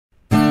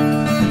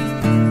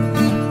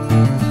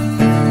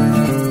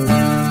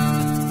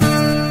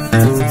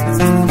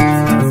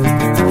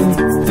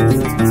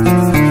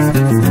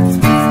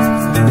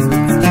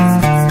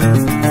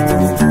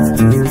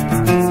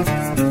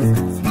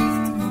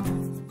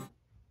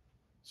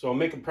So I'm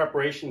making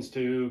preparations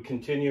to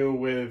continue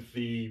with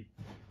the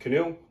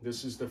Canoe.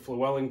 This is the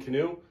Flewelling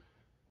Canoe,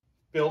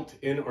 built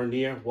in or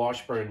near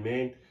Washburn,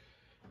 Maine.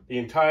 The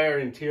entire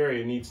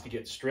interior needs to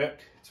get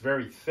stripped. It's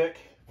very thick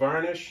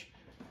varnish,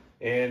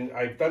 and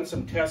I've done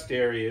some test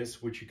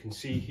areas, which you can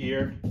see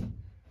here.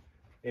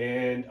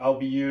 And I'll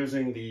be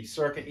using the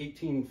Circa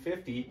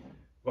 1850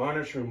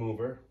 varnish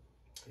remover,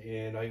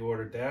 and I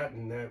ordered that,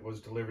 and that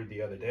was delivered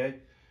the other day.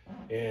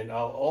 And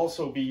I'll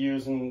also be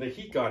using the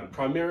heat gun,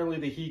 primarily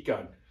the heat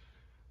gun,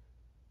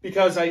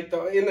 because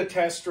in the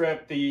test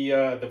strip,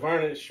 the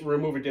varnish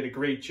remover did a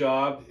great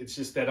job. It's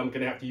just that I'm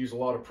going to have to use a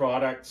lot of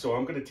product, so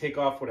I'm going to take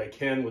off what I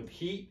can with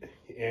heat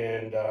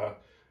and a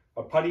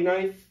putty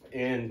knife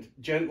and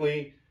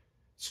gently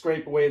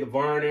scrape away the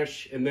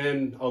varnish, and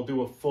then I'll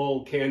do a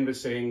full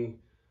canvassing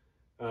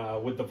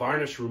with the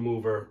varnish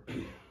remover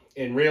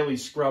and really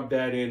scrub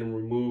that in and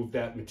remove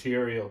that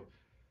material.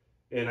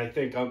 And I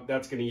think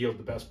that's going to yield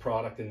the best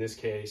product in this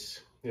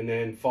case. And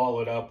then follow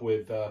it up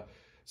with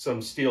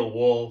some steel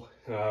wool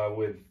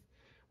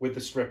with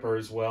the stripper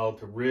as well,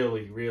 to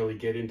really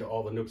get into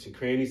all the nooks and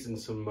crannies, and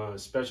some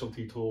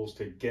specialty tools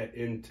to get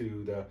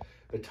into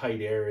the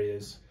tight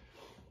areas.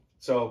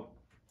 So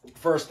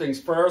first things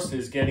first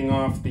is getting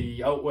off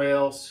the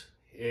outwales,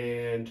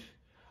 and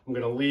I'm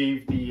going to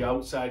leave the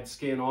outside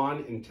skin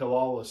on until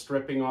all the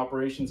stripping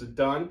operations are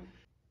done.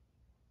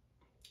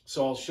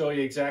 So I'll show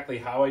you exactly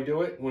how I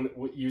do it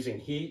using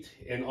heat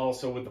and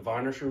also with the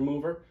varnish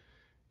remover,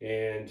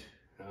 and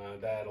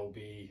that'll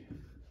be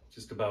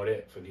just about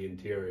it for the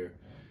interior.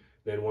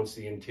 Then once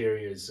the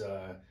interior is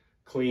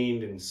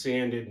cleaned and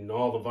sanded and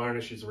all the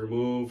varnish is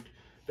removed,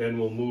 then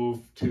we'll move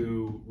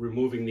to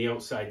removing the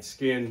outside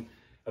skin,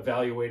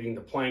 evaluating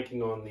the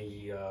planking on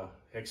the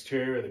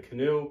exterior of the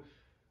canoe,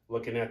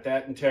 looking at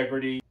that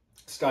integrity,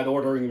 start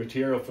ordering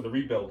material for the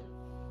rebuild,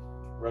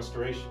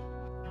 restoration.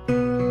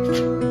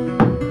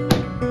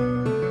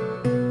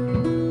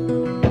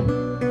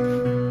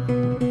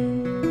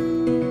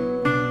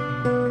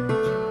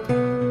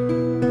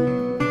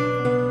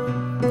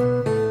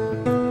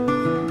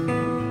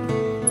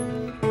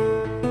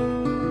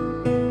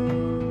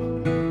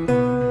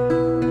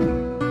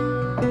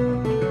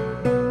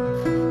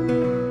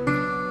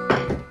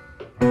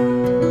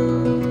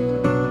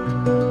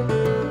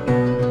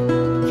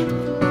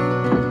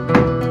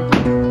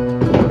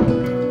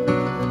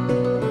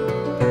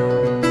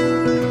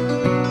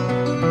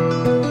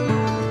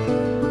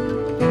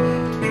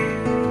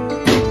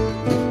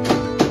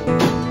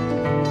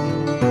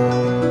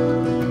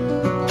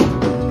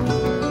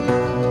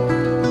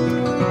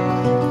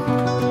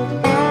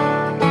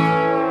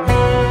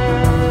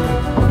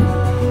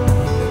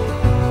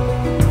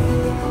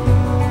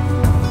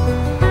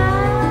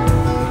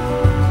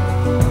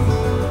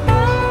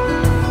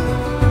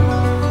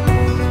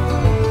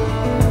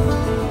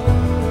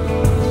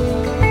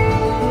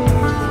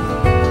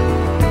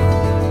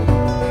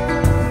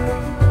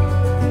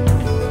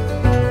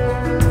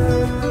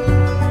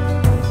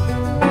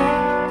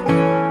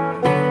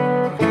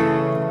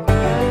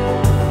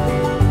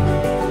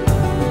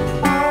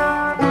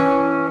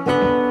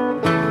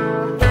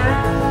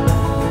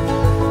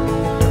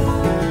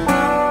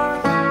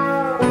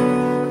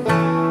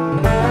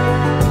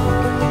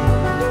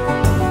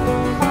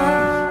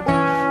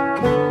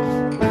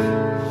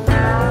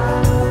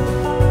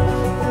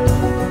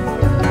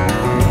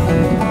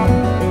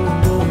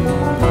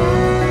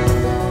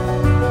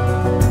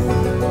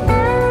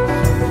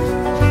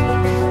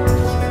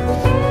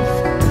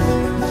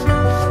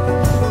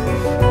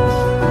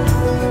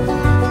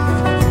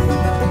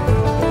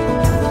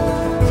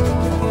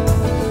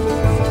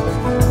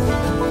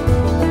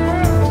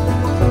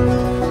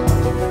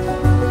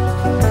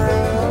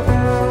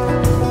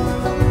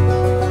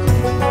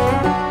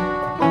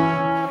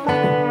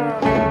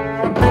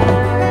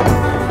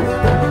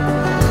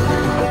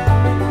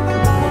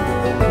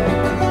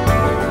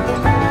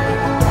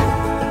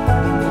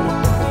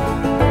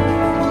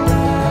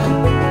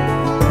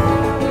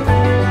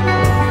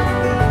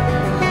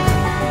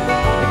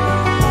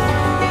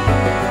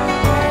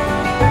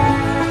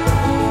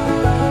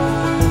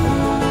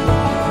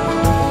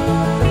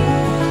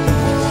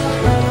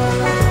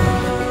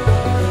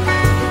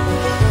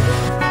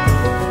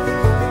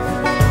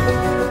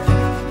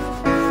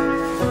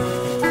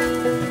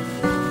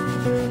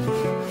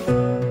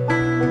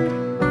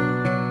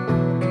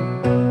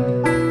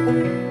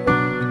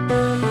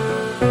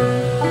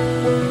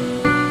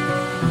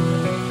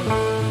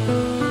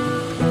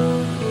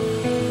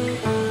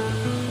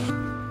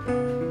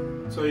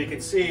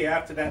 See,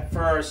 after that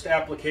first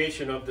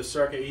application of the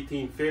Circa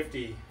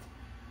 1850,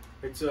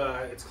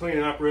 it's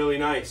cleaning up really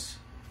nice.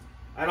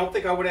 I don't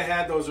think I would have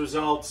had those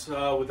results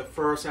with the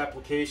first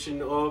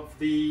application of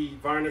the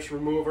varnish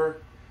remover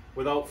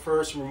without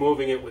first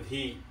removing it with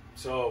heat.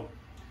 So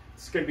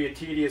it's going to be a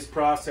tedious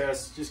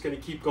process, just going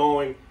to keep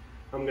going.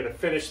 I'm going to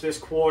finish this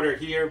quarter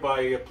here by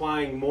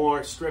applying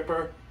more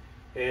stripper,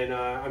 and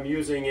I'm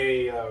using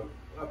a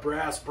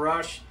brass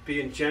brush,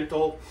 being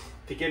gentle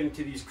to get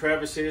into these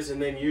crevices, and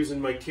then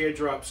using my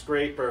teardrop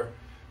scraper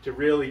to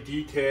really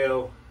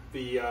detail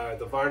the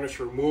varnish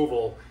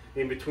removal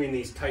in between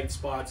these tight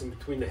spots, in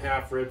between the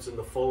half ribs and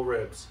the full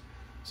ribs.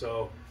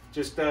 So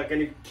just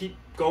gonna keep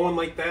going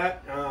like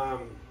that,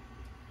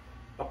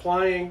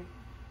 applying,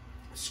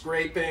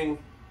 scraping,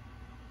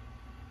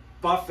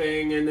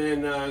 buffing, and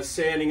then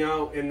sanding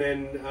out, and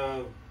then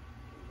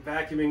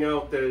vacuuming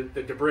out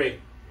the debris,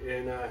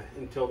 and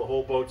until the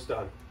whole boat's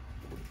done.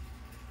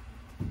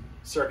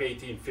 Circa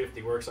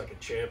 1850 works like a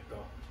champ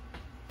though.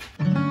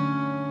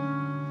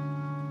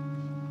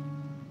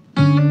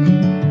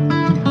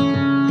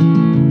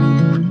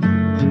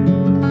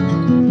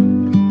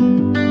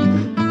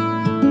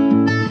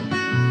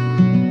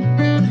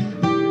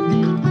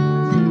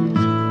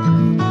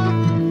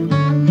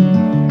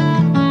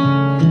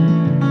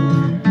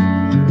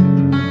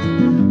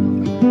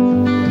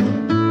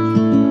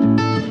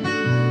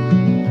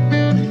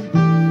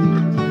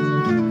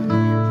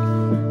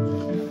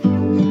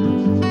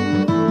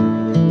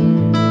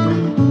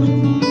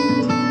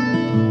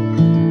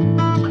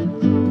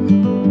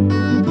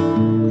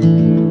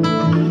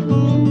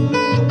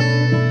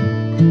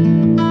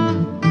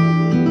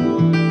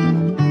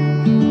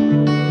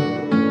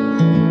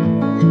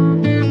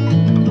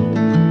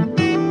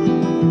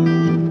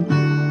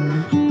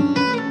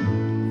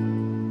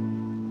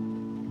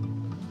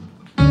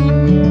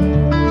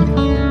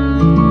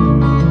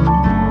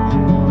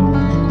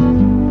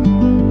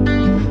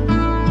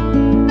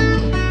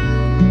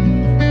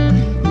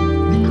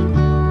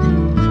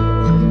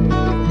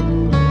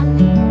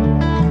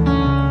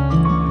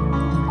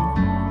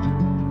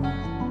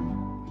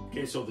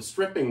 So the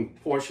stripping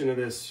portion of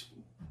this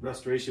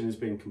restoration has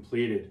been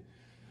completed.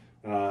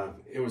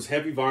 It was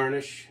heavy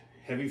varnish,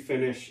 heavy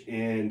finish,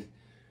 and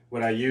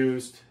what I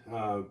used,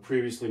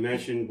 previously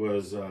mentioned,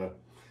 was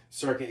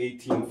Circa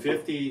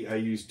 1850. I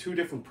used 2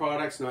 different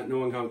products, not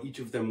knowing how each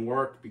of them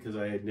worked because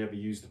I had never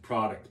used the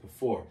product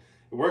before.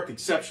 It worked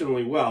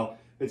exceptionally well.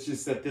 It's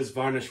just that this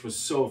varnish was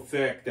so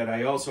thick that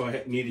I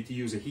also needed to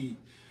use a heat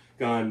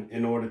gun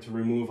in order to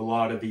remove a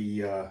lot of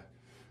the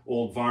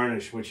old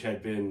varnish, which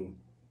had been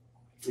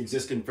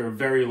existing for a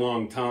very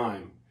long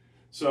time.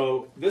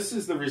 So this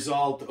is the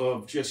result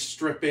of just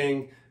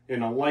stripping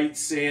and a light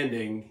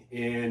sanding,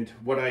 and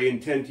what I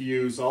intend to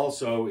use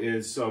also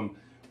is some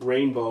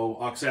rainbow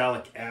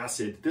oxalic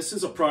acid. This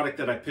is a product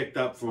that I picked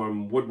up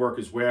from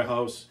Woodworker's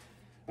Warehouse.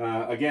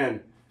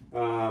 Again,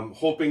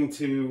 hoping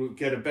to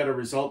get a better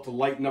result to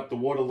lighten up the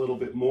wood a little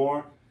bit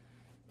more.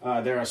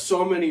 There are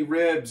so many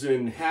ribs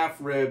and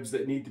half ribs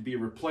that need to be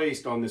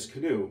replaced on this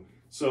canoe.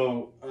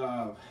 So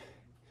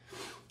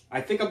I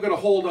think I'm going to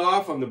hold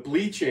off on the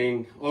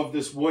bleaching of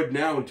this wood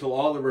now until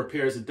all the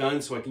repairs are done,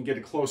 so I can get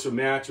a closer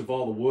match of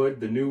all the wood,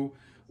 the new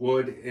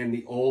wood and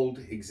the old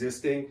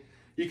existing.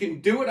 You can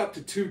do it up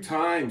to 2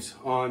 times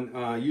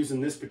on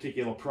using this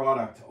particular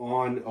product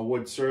on a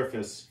wood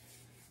surface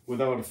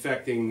without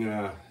affecting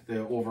the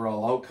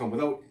overall outcome,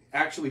 without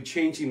actually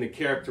changing the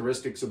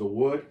characteristics of the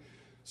wood.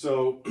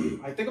 So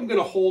I think I'm going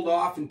to hold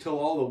off until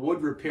all the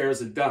wood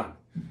repairs are done.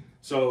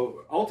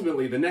 So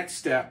ultimately the next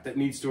step that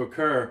needs to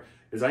occur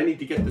is I need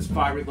to get this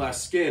fiberglass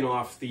skin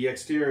off the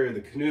exterior of the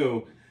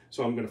canoe.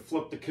 So I'm going to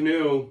flip the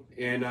canoe,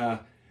 and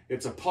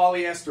it's a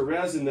polyester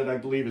resin that I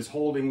believe is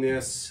holding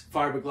this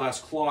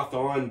fiberglass cloth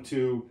on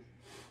to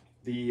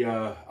the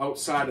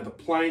outside of the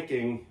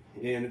planking,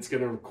 and it's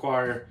going to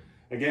require,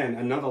 again,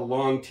 another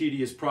long,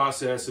 tedious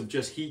process of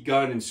just heat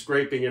gun and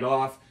scraping it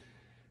off,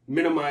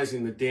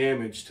 minimizing the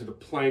damage to the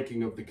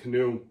planking of the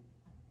canoe,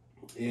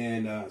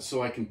 and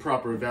so I can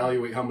properly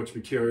evaluate how much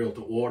material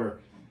to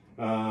order.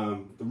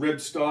 The rib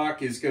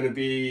stock is going to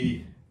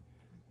be,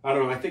 I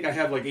don't know, I think I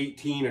have like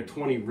 18 or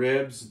 20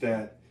 ribs,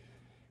 that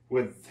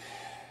with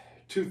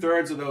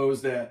 2/3 of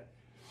those that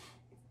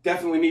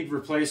definitely need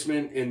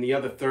replacement, and the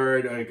other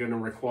third are going to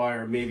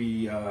require maybe,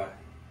 you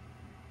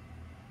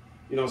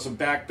know, some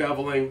back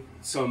beveling,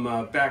 some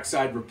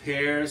backside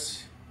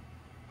repairs.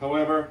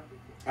 However,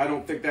 I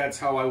don't think that's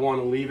how I want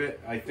to leave it.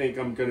 I think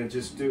I'm going to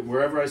just do,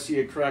 wherever I see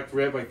a cracked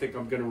rib, I think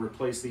I'm going to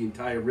replace the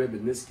entire rib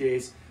in this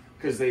case,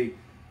 because they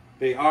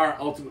are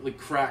ultimately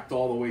cracked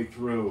all the way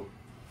through.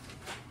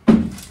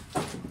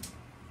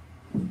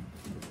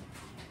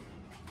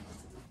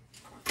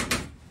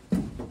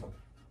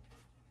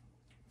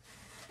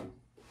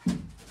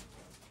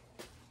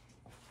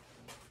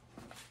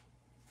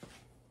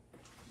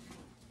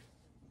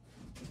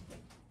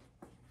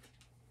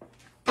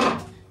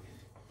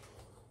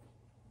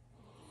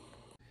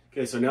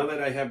 Okay, so now that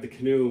I have the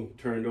canoe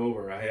turned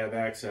over, I have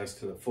access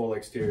to the full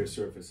exterior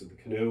surface of the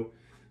canoe.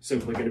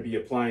 Simply going to be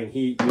applying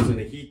heat using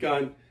a heat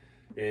gun,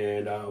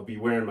 and I'll be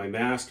wearing my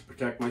mask to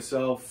protect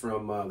myself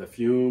from the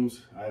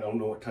fumes. I don't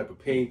know what type of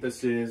paint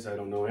this is. I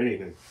don't know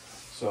anything.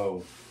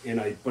 So,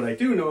 but I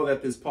do know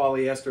that there's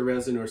polyester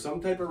resin or some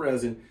type of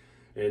resin,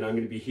 and I'm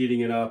going to be heating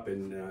it up,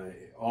 and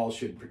all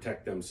should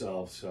protect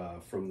themselves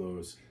from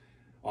those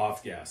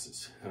off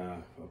gases,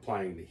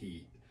 applying the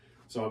heat.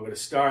 So I'm going to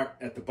start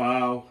at the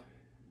bow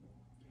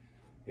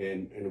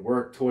and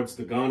work towards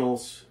the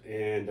gunnels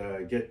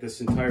and get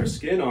this entire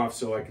skin off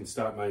so I can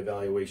start my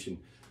evaluation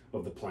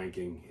of the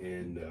planking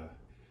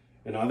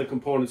and other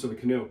components of the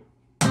canoe.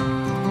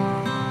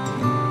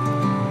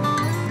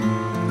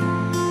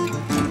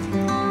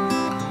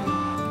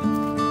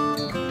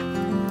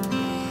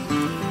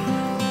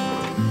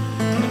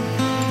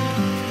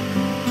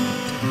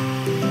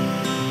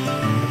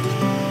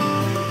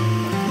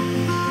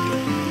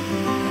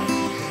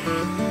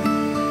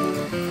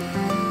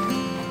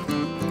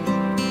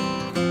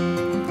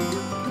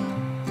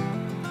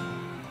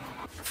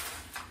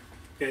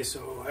 Okay,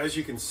 so as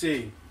you can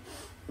see,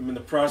 I'm in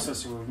the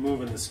process of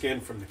removing the skin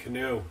from the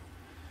canoe.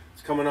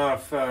 It's coming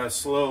off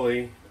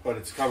slowly, but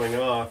it's coming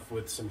off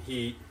with some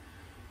heat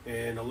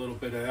and a little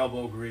bit of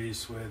elbow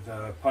grease with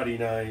putty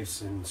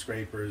knives and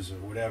scrapers or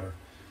whatever.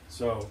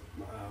 So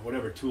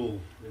whatever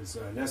tool is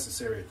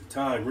necessary at the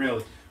time,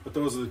 really. But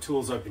those are the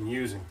tools I've been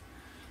using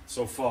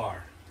so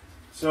far.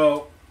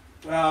 So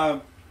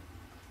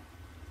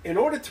in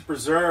order to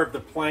preserve the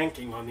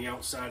planking on the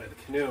outside of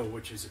the canoe,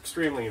 which is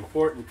extremely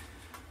important,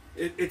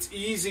 it's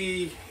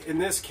easy in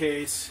this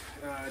case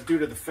due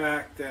to the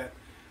fact that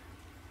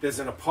there's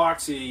an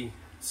epoxy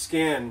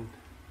skin.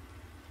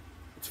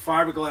 It's a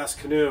fiberglass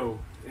canoe,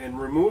 and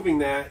removing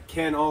that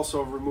can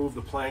also remove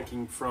the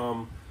planking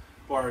from,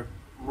 or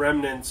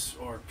remnants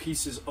or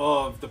pieces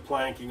of the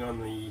planking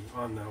on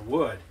the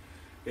wood,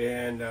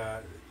 and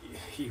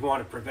you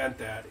want to prevent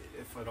that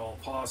if at all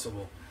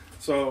possible.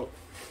 So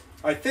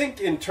I think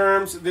in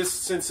terms of this,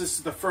 since this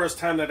is the first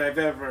time that I've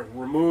ever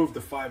removed the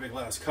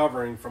fiberglass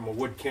covering from a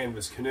wood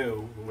canvas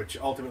canoe, which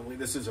ultimately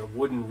this is a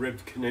wooden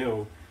ribbed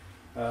canoe,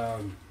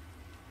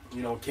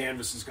 you know,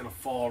 canvas is going to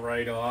fall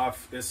right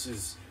off. This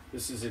is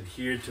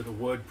adhered to the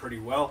wood pretty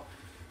well.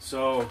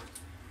 So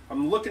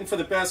I'm looking for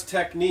the best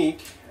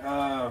technique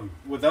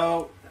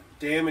without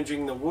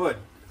damaging the wood.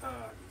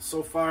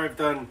 So far I've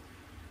done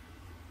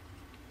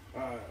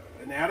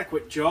an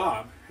adequate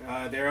job.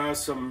 There are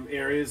some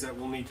areas that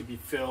will need to be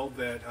filled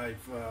that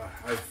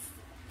I've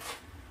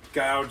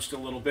gouged a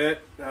little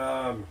bit.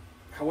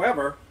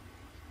 However,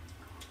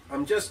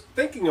 I'm just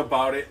thinking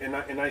about it, and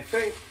I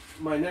think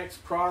my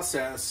next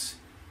process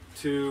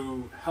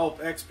to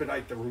help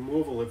expedite the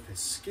removal of the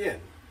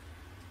skin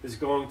is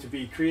going to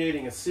be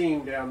creating a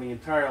seam down the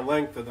entire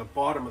length of the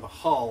bottom of the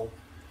hull,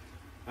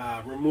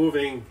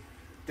 removing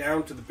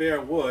down to the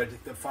bare wood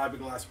the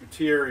fiberglass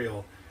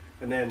material,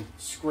 and then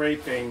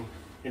scraping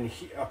and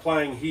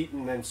applying heat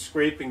and then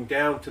scraping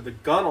down to the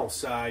gunnel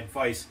side,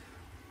 vice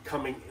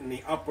coming in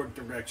the upward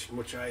direction,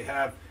 which I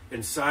have,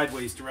 and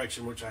sideways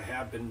direction, which I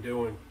have been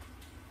doing.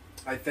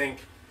 I think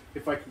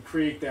if I can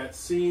create that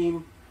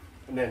seam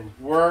and then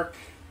work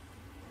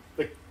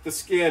the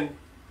skin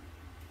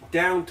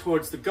down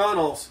towards the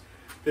gunnels,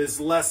 there's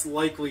less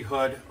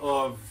likelihood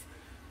of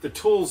the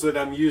tools that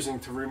I'm using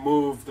to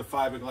remove the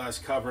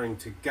fiberglass covering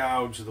to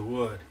gouge the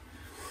wood.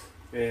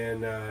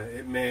 And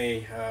it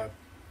may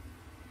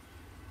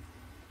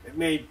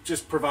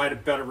just provide a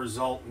better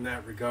result in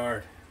that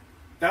regard.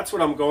 That's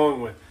what I'm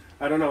going with.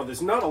 I don't know,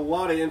 there's not a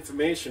lot of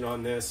information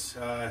on this,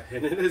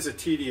 and it is a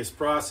tedious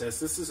process.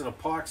 This is an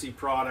epoxy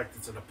product,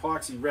 it's an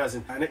epoxy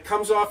resin, and it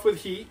comes off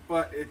with heat,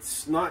 but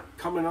it's not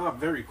coming off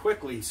very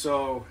quickly,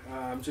 so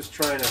I'm just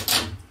trying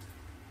to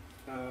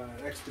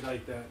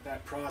expedite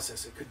that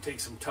process. It could take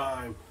some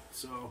time.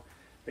 So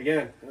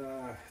again,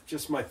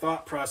 just my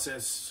thought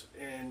process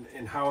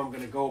and how I'm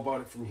going to go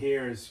about it from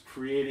here is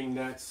creating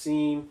that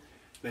seam,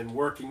 then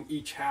working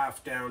each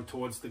half down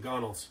towards the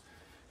gunnels,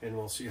 and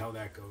we'll see how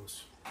that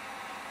goes.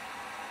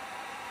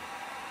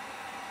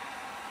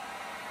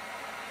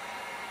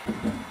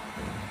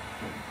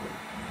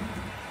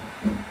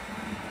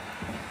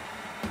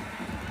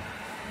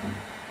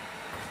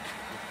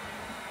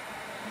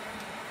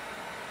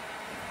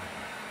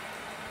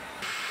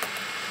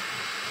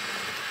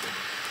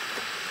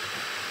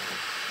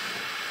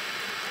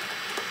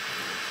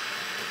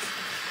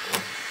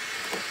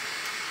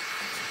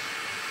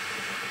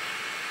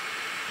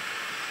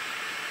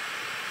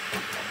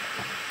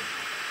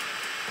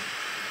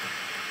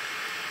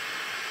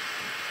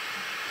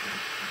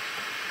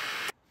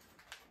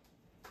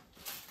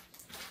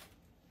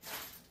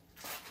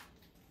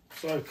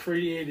 So I've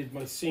created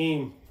my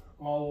seam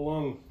all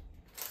along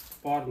the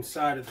bottom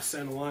side of the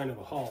center line of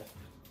the hull.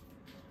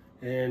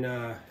 And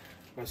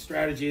my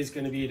strategy is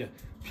going to be to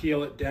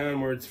peel it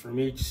downwards from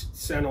each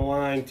center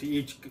line to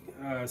each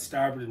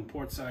starboard and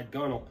port side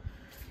gunnel.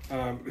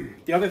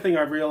 The other thing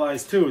I've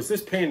realized too is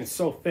this paint is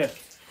so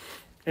thick,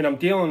 and I'm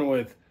dealing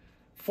with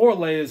 4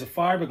 layers of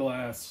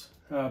fiberglass,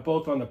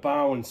 both on the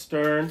bow and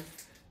stern.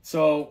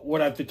 So what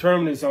I've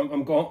determined is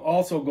I'm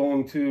also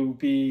going to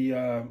be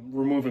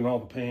removing all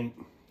the paint.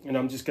 And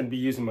I'm just going to be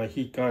using my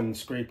heat gun and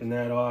scraping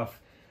that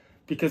off,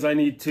 because I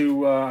need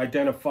to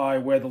identify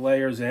where the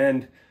layers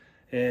end.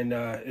 And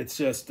it's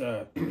just,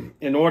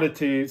 in order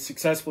to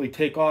successfully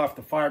take off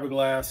the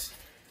fiberglass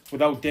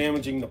without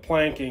damaging the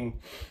planking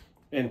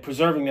and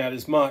preserving that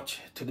as much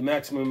to the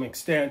maximum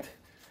extent,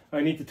 I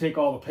need to take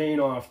all the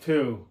paint off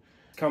too.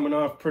 It's coming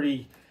off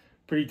pretty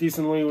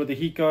decently with the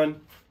heat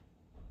gun.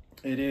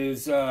 It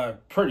is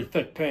pretty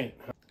thick paint.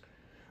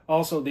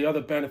 Also, the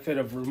other benefit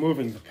of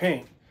removing the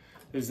paint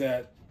is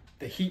that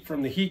the heat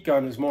from the heat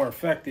gun is more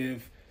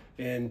effective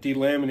in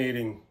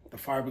delaminating the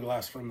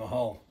fiberglass from the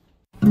hull.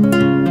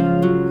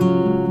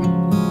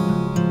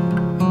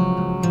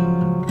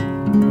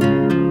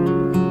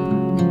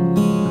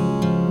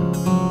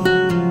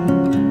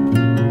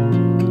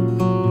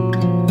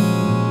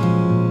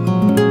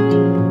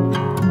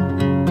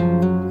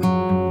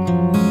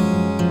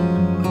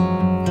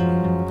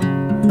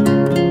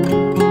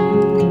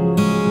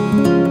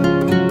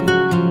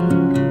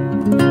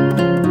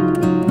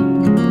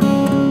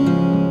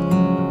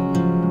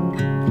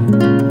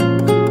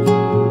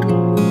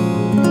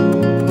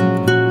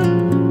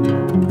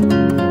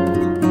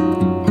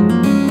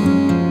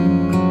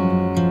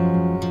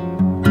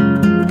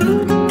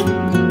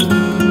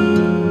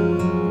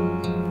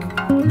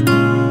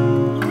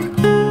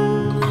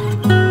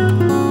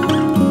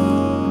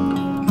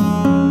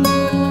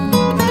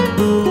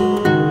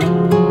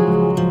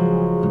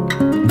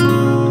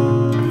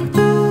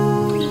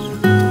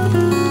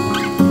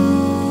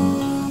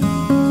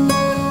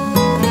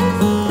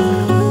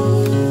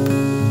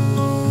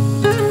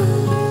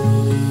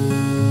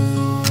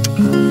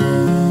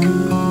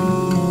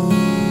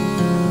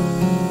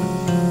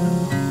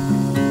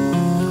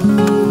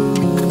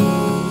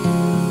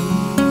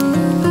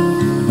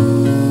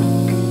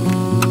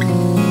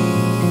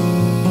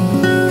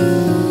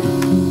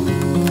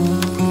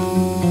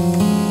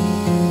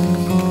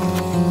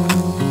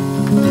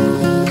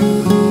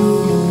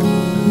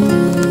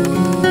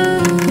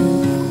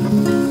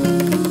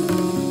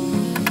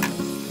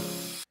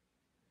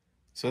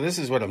 So this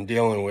is what I'm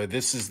dealing with.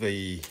 This is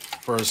the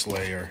first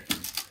layer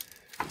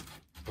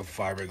of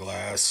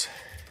fiberglass,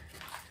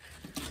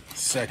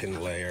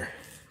 second layer,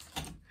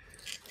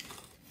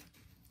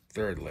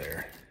 third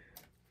layer.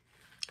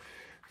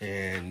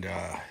 And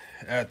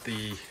at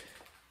the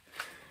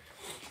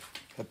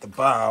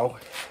bow,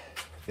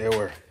 there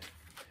were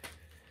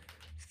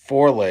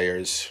 4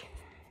 layers,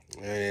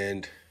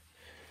 and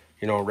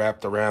you know,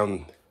 wrapped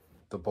around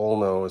the bull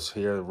nose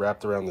here,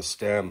 wrapped around the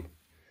stem.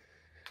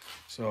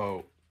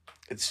 So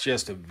it's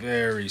just a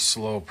very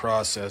slow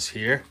process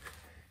here,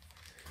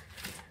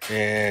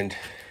 and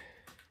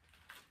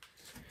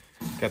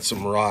got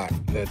some rot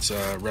that's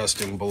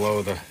resting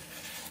below the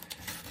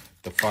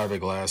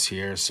fiberglass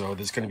here. So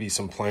there's going to be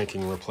some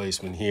planking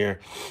replacement here.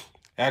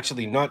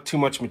 Actually, not too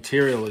much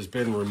material has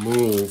been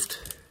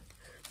removed.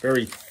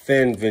 Very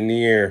thin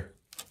veneer.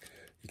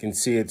 You can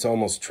see it's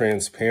almost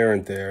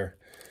transparent there.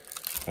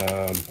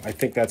 I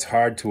think that's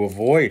hard to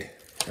avoid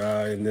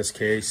in this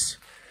case,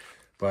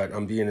 but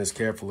I'm being as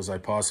careful as I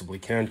possibly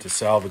can to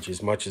salvage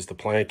as much as the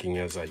planking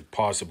as I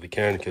possibly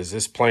can, because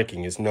this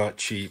planking is not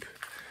cheap.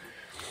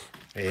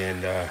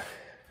 And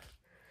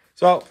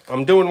so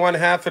I'm doing one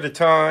half at a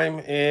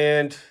time,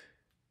 and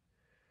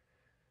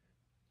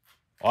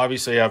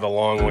obviously I have a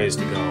long ways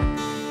to go.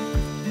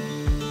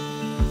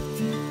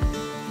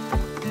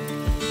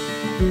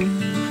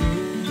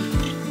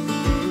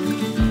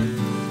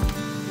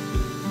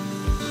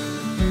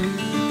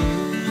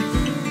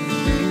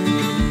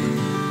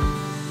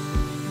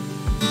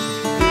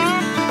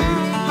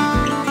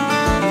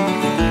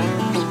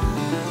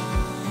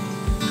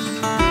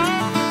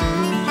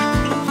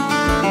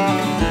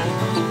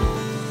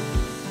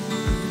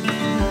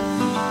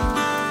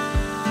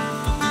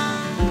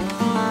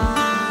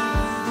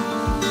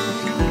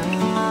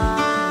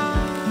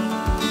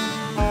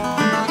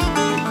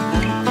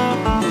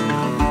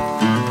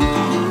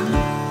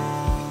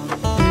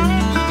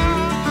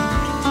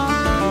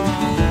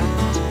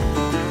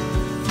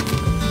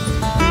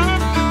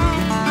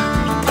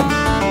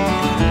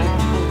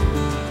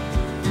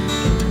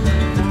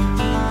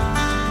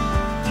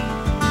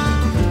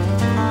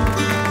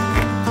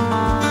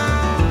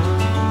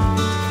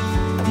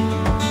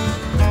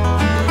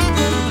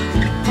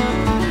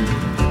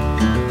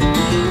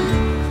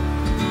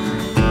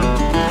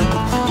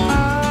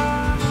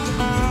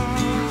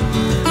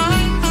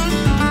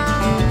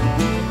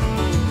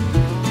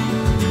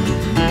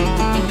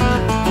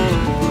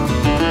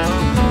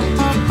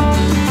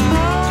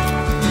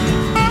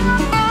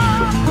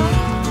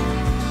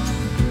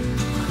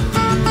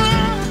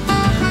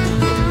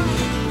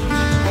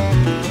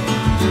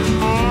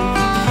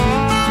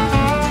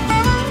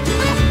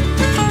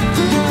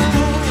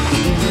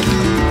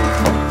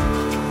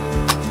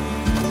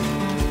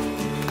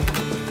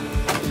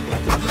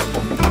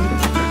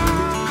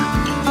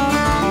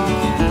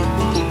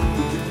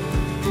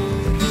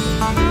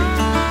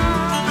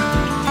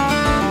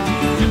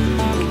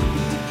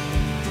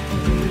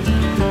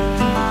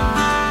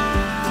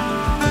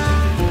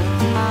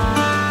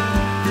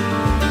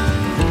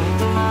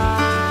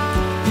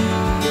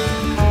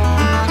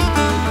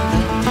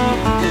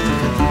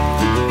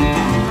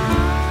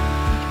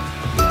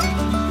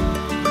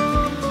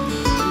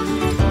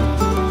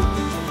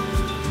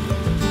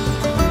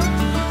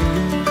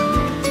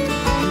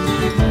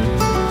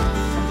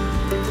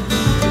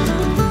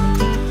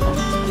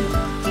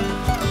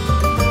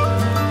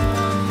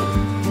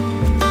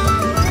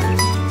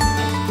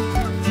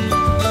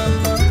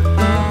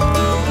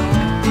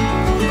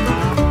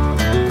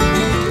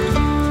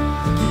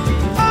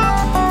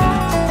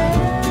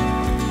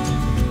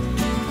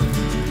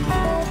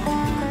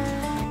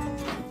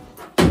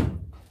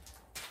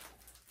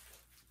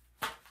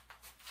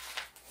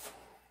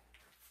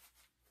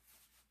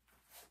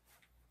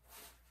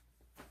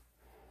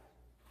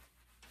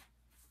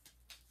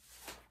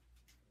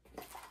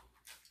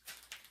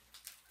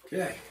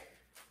 Okay,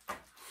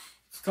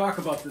 let's talk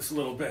about this a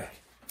little bit.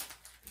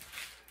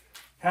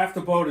 Half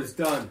the boat is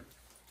done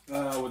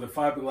with the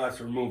fiberglass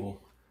removal.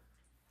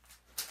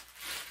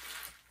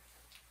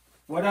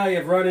 What I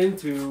have run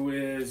into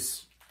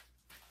is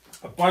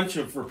a bunch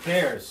of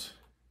repairs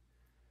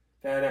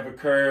that have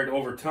occurred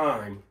over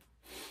time.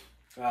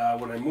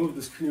 When I moved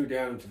this canoe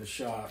down into the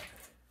shop,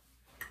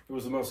 it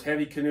was the most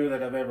heavy canoe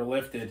that I've ever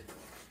lifted,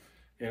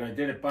 and I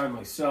did it by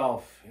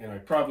myself, and I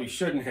probably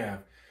shouldn't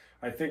have.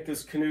 I think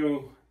this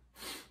canoe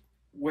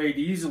weighed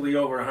easily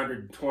over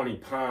 120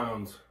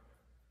 pounds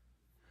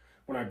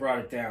when I brought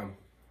it down,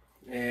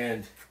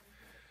 and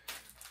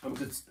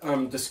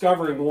I'm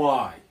discovering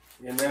why,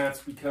 and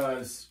that's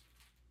because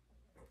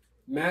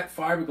matte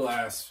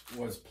fiberglass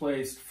was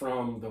placed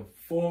from the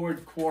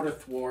forward quarter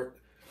thwart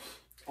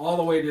all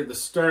the way to the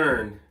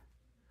stern,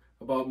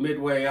 about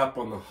midway up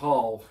on the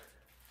hull.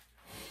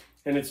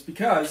 And it's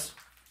because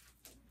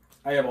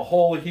I have a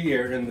hole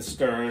here in the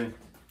stern.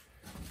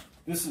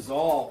 This is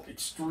all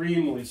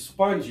extremely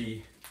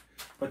spongy,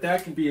 but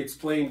that can be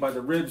explained by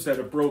the ribs that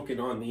are broken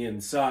on the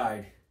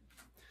inside.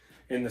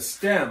 And the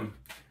stem,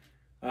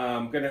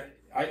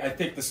 I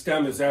think the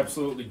stem is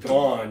absolutely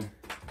gone.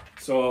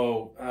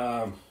 So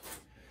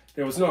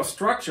there was no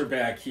structure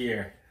back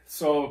here.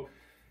 So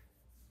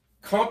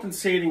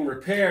compensating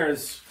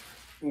repairs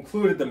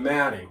included the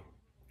matting.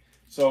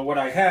 So what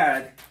I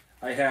had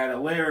a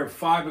layer of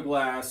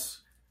fiberglass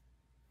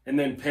and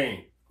then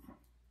paint.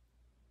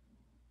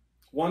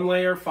 One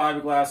layer of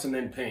fiberglass and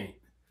then paint.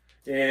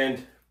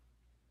 And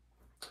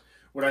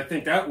what I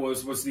think that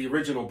was the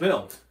original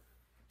build.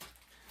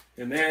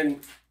 And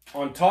then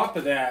on top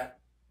of that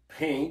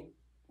paint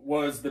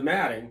was the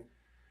matting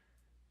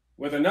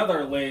with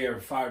another layer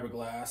of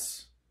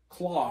fiberglass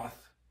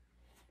cloth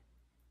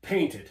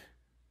painted.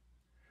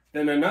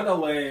 Then another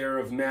layer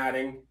of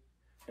matting,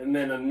 and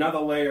then another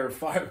layer of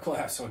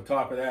fiberglass on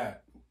top of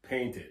that,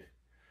 painted.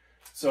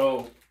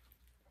 So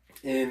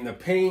in the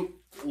paint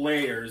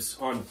layers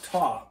on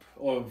top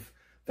of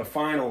the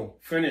final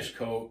finish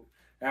coat,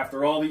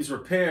 after all these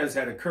repairs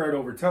had occurred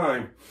over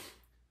time,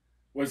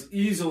 was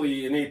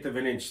easily 1/8 of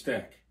an inch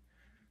thick.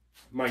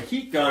 My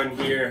heat gun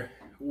here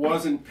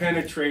wasn't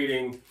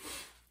penetrating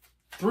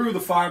through the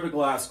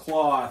fiberglass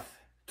cloth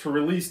to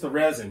release the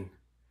resin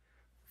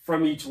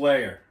from each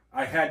layer.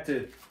 I had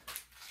to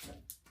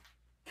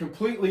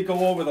completely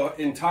go over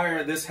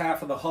this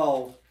half of the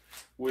hull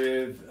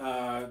with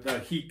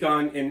the heat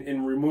gun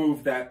and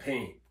remove that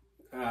paint.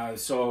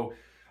 So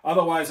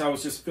otherwise I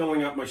was just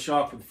filling up my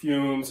shop with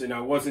fumes, and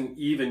I wasn't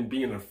even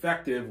being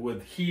effective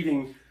with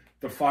heating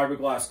the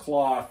fiberglass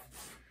cloth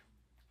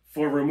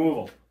for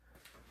removal.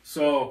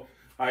 So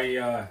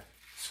I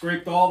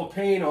scraped all the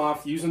paint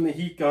off using the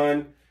heat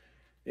gun,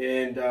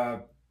 and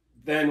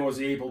then was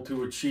able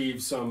to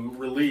achieve some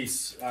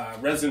release,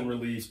 resin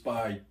release,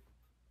 by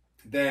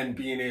then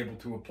being able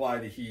to apply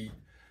the heat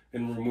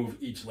and remove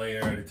each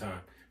layer at a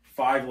time.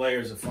 5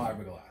 layers of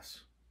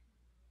fiberglass.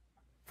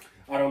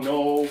 I don't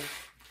know,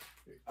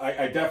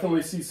 I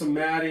definitely see some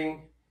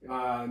matting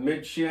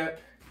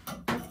midship.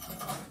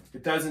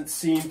 It doesn't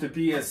seem to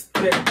be as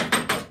thick.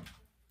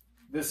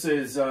 This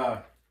is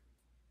the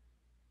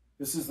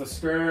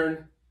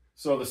stern,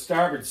 so the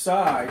starboard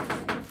side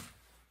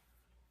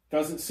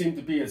doesn't seem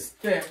to be as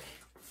thick.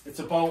 It's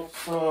about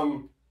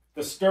from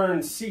the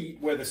stern seat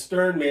where the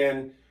stern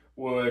man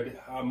would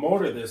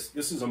motor this.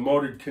 This is a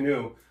motored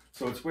canoe,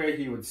 so it's where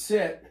he would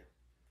sit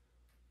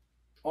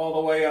all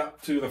the way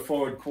up to the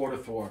forward quarter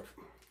thwart.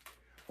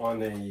 On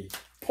the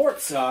port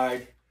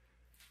side,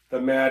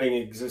 the matting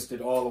existed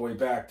all the way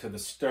back to the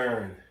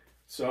stern.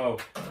 So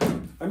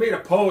I made a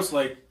post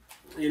like,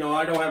 you know,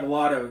 I don't have a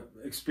lot of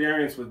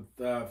experience with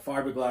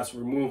fiberglass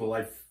removal.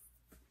 I've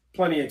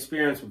plenty of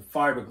experience with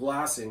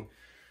fiberglassing,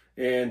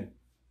 and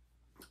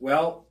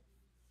well,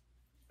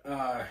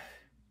 I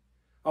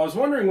was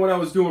wondering what I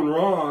was doing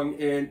wrong,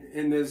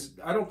 and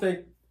I don't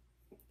think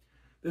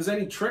there's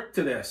any trick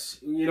to this.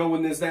 You know,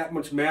 when there's that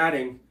much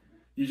matting,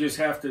 you just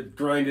have to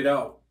grind it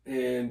out,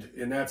 and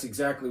that's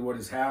exactly what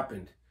has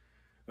happened.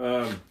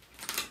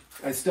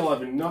 I still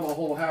have another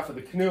whole half of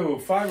the canoe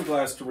of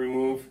fiberglass to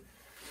remove,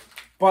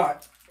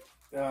 but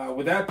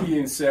with that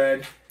being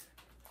said,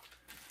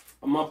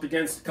 I'm up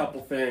against a couple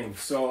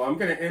things, so I'm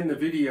going to end the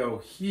video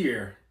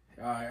here.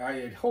 I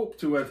had hoped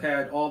to have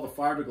had all the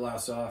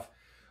fiberglass off,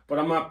 but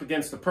I'm up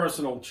against a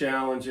personal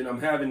challenge, and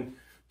I'm having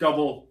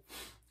double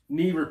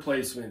knee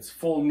replacements,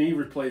 full knee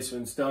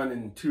replacements done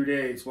in 2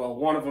 days. Well,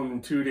 one of them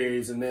in 2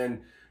 days, and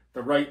then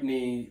the right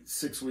knee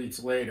 6 weeks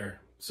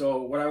later.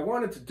 So what I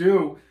wanted to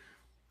do,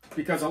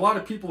 because a lot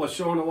of people are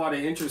showing a lot of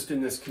interest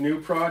in this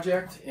canoe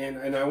project,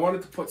 and I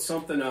wanted to put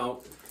something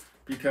out,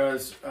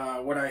 because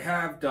what I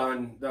have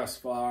done thus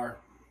far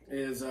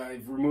is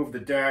I've removed the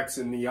decks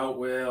and the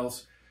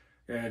outwales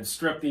and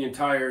stripped the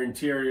entire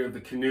interior of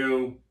the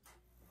canoe,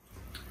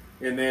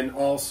 and then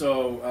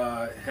also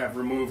have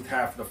removed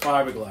half the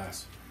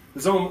fiberglass.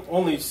 There's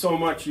only so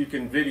much you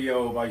can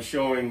video by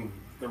showing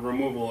the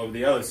removal of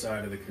the other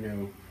side of the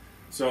canoe.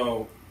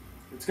 So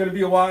it's going to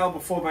be a while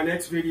before my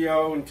next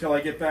video until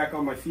I get back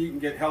on my feet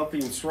and get healthy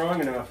and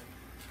strong enough.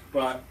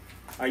 But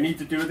I need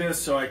to do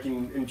this so I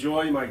can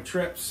enjoy my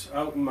trips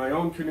out in my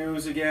own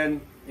canoes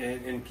again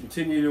and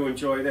continue to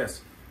enjoy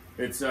this.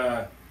 It's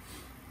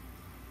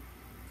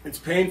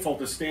painful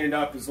to stand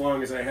up as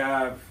long as I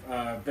have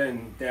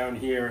been down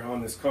here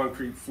on this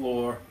concrete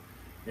floor,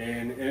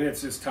 and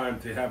it's just time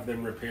to have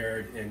them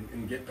repaired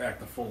and get back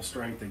to full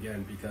strength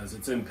again, because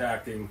it's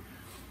impacting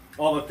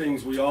all the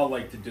things we all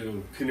like to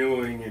do,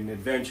 canoeing and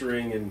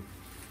adventuring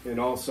and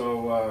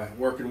also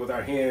working with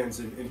our hands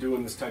and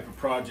doing this type of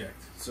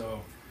project.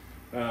 So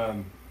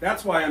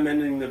that's why I'm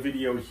ending the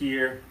video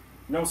here.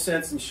 No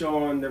sense in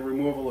showing the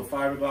removal of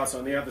fiberglass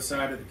on the other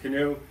side of the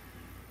canoe,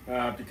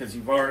 because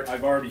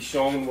I've already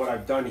shown what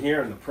I've done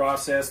here and the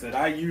process that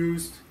I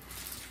used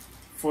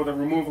for the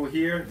removal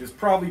here. There's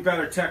probably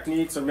better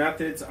techniques or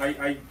methods.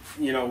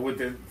 You know, with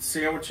the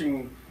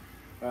sandwiching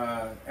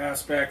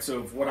aspects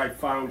of what I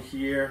found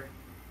here,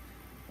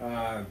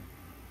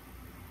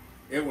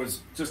 it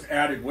was just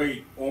added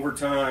weight over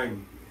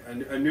time.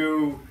 A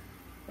new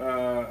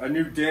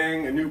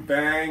ding, a new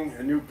bang,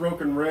 a new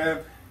broken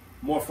rib.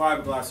 More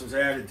fiberglass was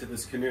added to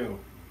this canoe,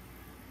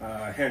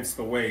 hence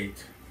the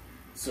weight.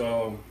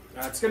 So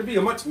it's going to be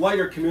a much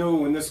lighter canoe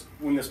when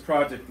this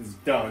project is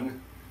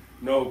done,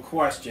 no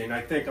question.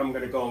 I think I'm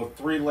going to go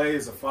 3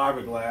 layers of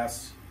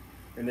fiberglass,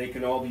 and they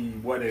can all be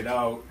wetted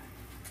out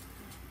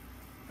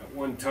at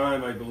one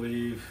time, I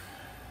believe.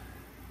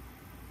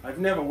 I've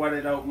never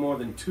wetted out more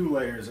than 2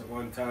 layers at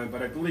one time,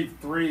 but I believe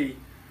 3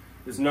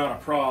 is not a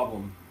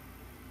problem.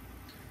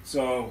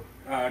 So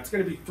it's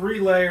going to be 3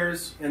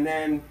 layers, and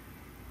then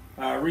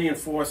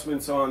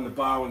reinforcements on the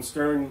bow and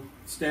stern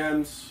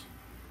stems,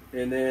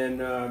 and then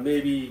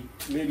maybe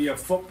a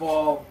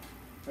football,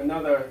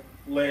 another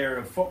layer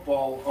of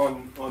football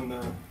on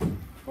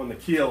the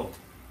keel,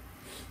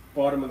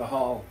 bottom of the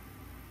hull,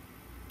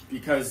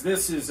 because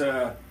this is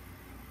a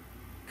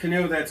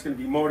canoe that's going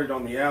to be motored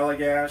on the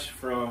Allagash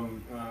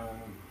from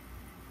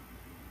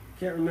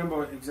can't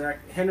remember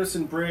exact,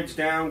 Henderson Bridge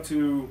down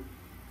to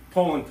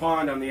Poland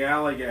Pond on the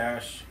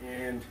Allagash.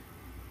 And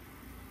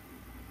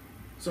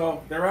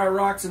so there are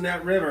rocks in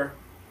that river,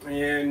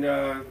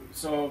 and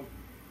so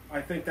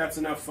I think that's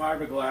enough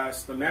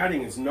fiberglass. The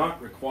matting is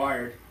not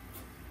required.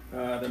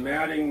 The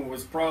matting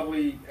was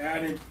probably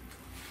added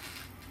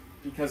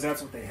because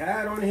that's what they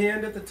had on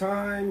hand at the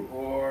time,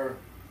 or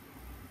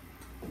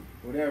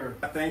whatever.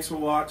 Thanks for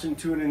watching,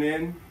 tuning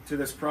in to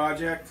this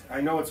project.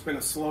 I know it's been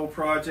a slow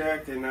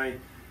project, and I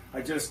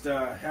just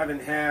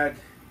haven't had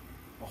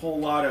a whole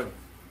lot of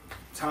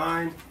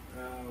time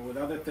with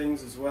other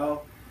things as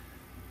well.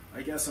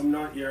 I guess I'm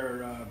not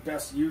your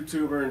best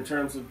YouTuber in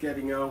terms of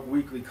getting out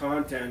weekly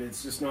content.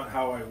 It's just not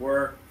how I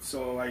work.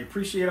 So I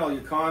appreciate all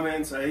your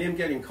comments. I am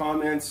getting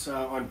comments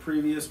on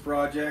previous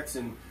projects,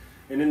 and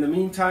in the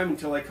meantime,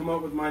 until I come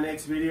up with my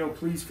next video,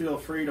 please feel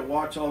free to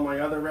watch all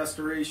my other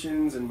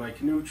restorations and my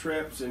canoe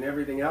trips and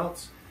everything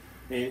else,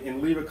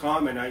 and leave a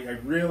comment. I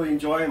really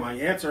enjoy them. I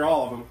answer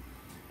all of them,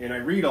 and I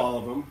read all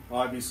of them,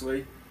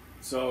 obviously.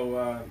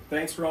 So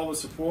thanks for all the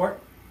support,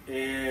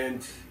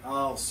 and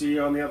I'll see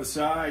you on the other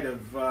side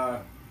of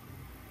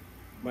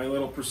my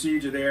little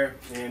procedure there,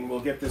 and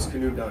we'll get this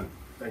canoe done.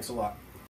 Thanks a lot.